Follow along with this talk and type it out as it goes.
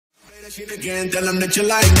Again, tell them that you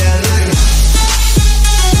like that.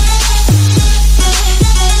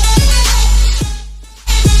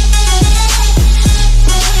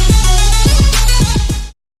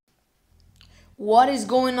 What is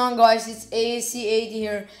going on, guys? It's AAC80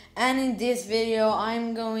 here, and in this video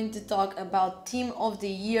I'm going to talk about Team of the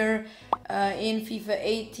Year in FIFA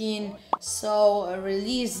 18. So a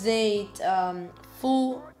release date,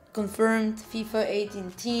 full confirmed FIFA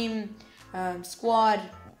 18 team, squad,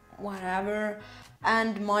 whatever,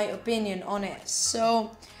 and my opinion on it.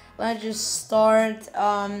 So let's just start.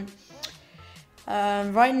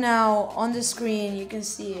 Right now on the screen you can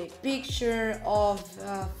see a picture of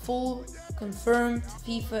full confirmed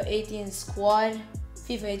FIFA 18 squad,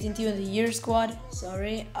 FIFA 18 Team of the Year squad,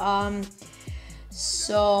 sorry.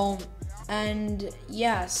 So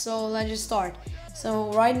let's just start.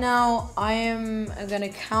 So right now I am gonna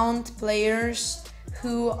count players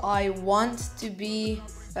who I want to be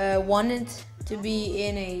wanted to be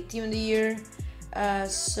in a Team of the Year.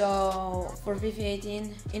 So for FIFA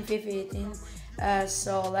 18, in FIFA 18.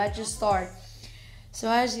 So let's just start. So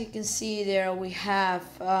as you can see there, we have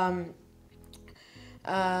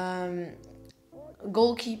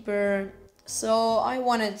goalkeeper. So I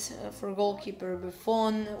wanted for goalkeeper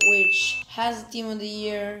Buffon, which has a Team of the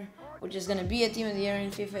Year, which is gonna be a Team of the Year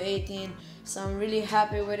in FIFA 18. So I'm really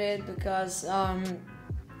happy with it because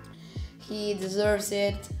he deserves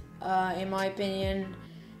it, in my opinion.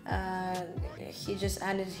 He just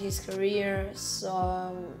ended his career,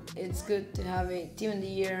 so it's good to have a Team of the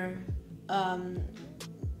Year at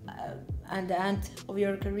the end of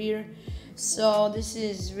your career. So this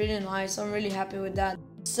is really nice. I'm really happy with that.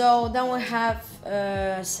 So then we have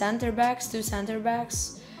center backs, two center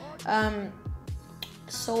backs.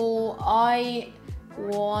 So I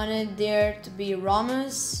wanted there to be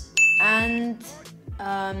Ramos and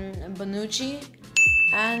Bonucci.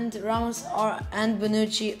 And Ramos and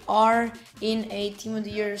Bonucci are in a Team of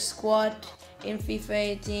the Year squad in FIFA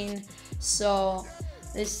 18, so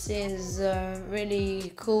this is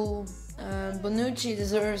really cool. Bonucci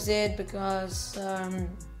deserves it because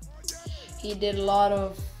he did a lot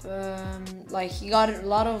of he got a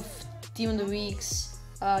lot of Team of the Weeks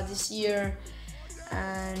this year,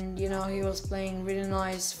 and you know, he was playing really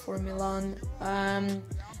nice for Milan.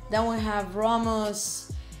 Then we have Ramos.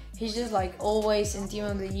 He's just like always in Team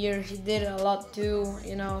of the Year. He did a lot too.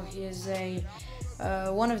 You know, he is a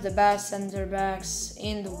one of the best center backs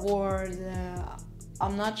in the world.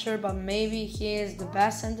 I'm not sure, but maybe he is the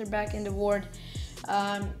best center back in the world.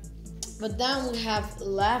 But then we have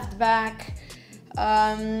left back.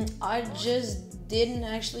 I just didn't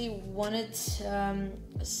actually want it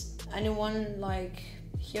anyone like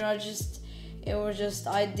here. I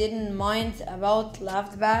didn't mind about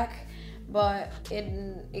left back, but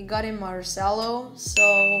it got in Marcelo.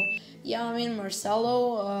 So yeah, I mean,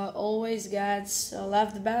 Marcelo always gets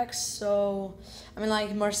left backs. So I mean,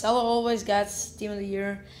 like, Marcelo always gets Team of the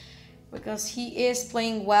Year because he is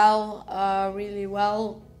playing well, really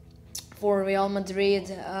well for Real Madrid.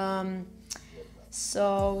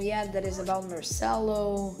 So yeah, that is about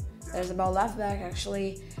Marcelo. That is about left back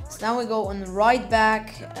actually. So now we go on right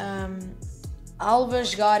back.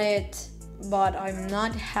 Alves got it, but I'm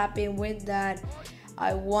not happy with that.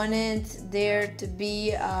 I wanted there to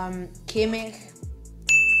be Kimmich,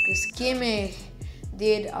 because Kimmich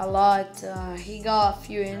did a lot. He got a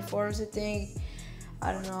few informs, I think.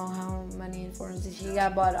 I don't know how many informs did he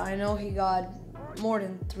got, but I know he got more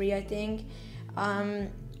than 3, I think.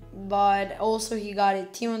 But also he got a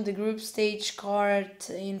Team of the Group Stage card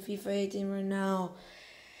in FIFA 18 right now.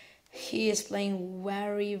 He is playing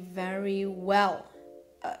very, very well,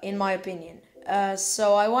 in my opinion.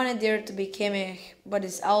 So I wanted there to be Kimmich, but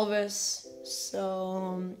it's Alves.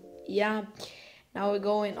 So yeah, now we're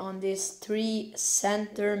going on these 3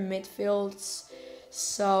 center midfields.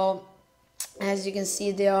 So as you can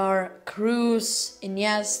see, they are Kroos,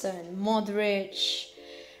 Iniesta, and Modric.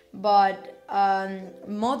 But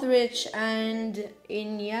Modric and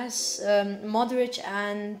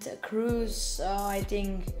Kroos, I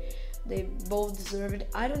think they both deserve it.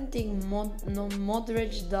 I don't think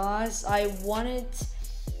Modric does. I wanted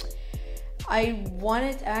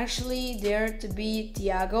actually there to be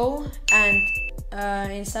Thiago, and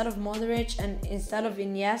instead of Modric and instead of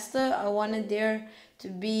Iniesta, I wanted there to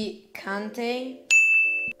be Kante.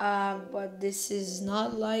 But this is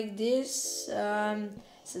not like this.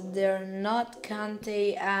 So they're not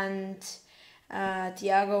Kante and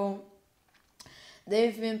Thiago.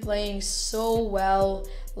 They've been playing so well,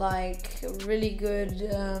 like really good,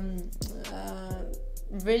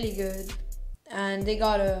 really good, and they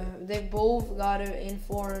both got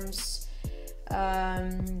informs.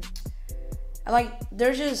 like,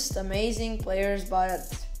 they're just amazing players, but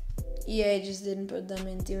EA just didn't put them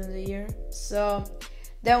in Team of the Year. So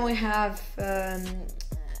then we have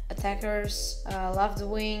attackers, left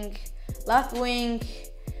wing.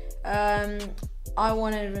 I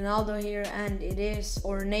wanted Ronaldo here, and it is,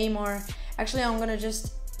 or Neymar. Actually, I'm gonna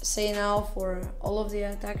just say now for all of the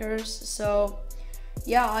attackers. So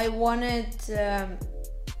yeah, I wanted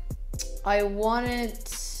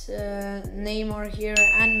Neymar here,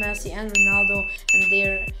 and Messi and Ronaldo, and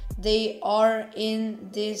they are in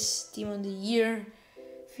this Team of the Year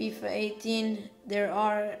FIFA 18. They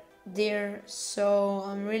are there, so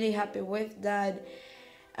I'm really happy with that.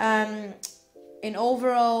 In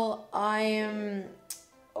overall, I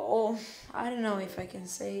don't know if I can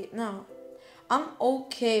say it. No, I'm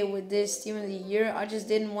okay with this Team of the Year. I just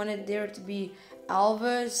didn't want it there to be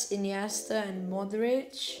Alves, Iniesta, and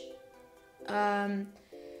Modric.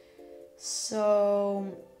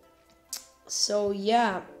 So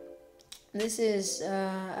yeah, this is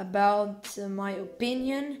about my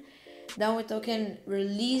opinion. Then we're talking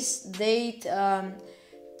release date.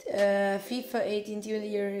 FIFA 18 Team of the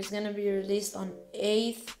Year is gonna be released on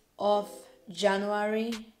 8th of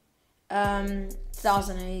January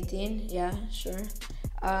 2018. Yeah, sure.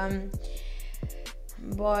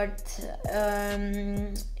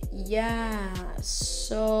 Yeah,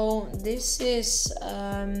 so this is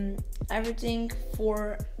everything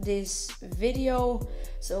for this video.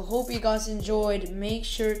 So hope you guys enjoyed. Make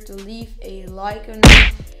sure to leave a like on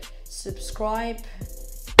it, subscribe.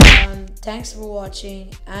 Thanks for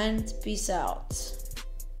watching, and peace out.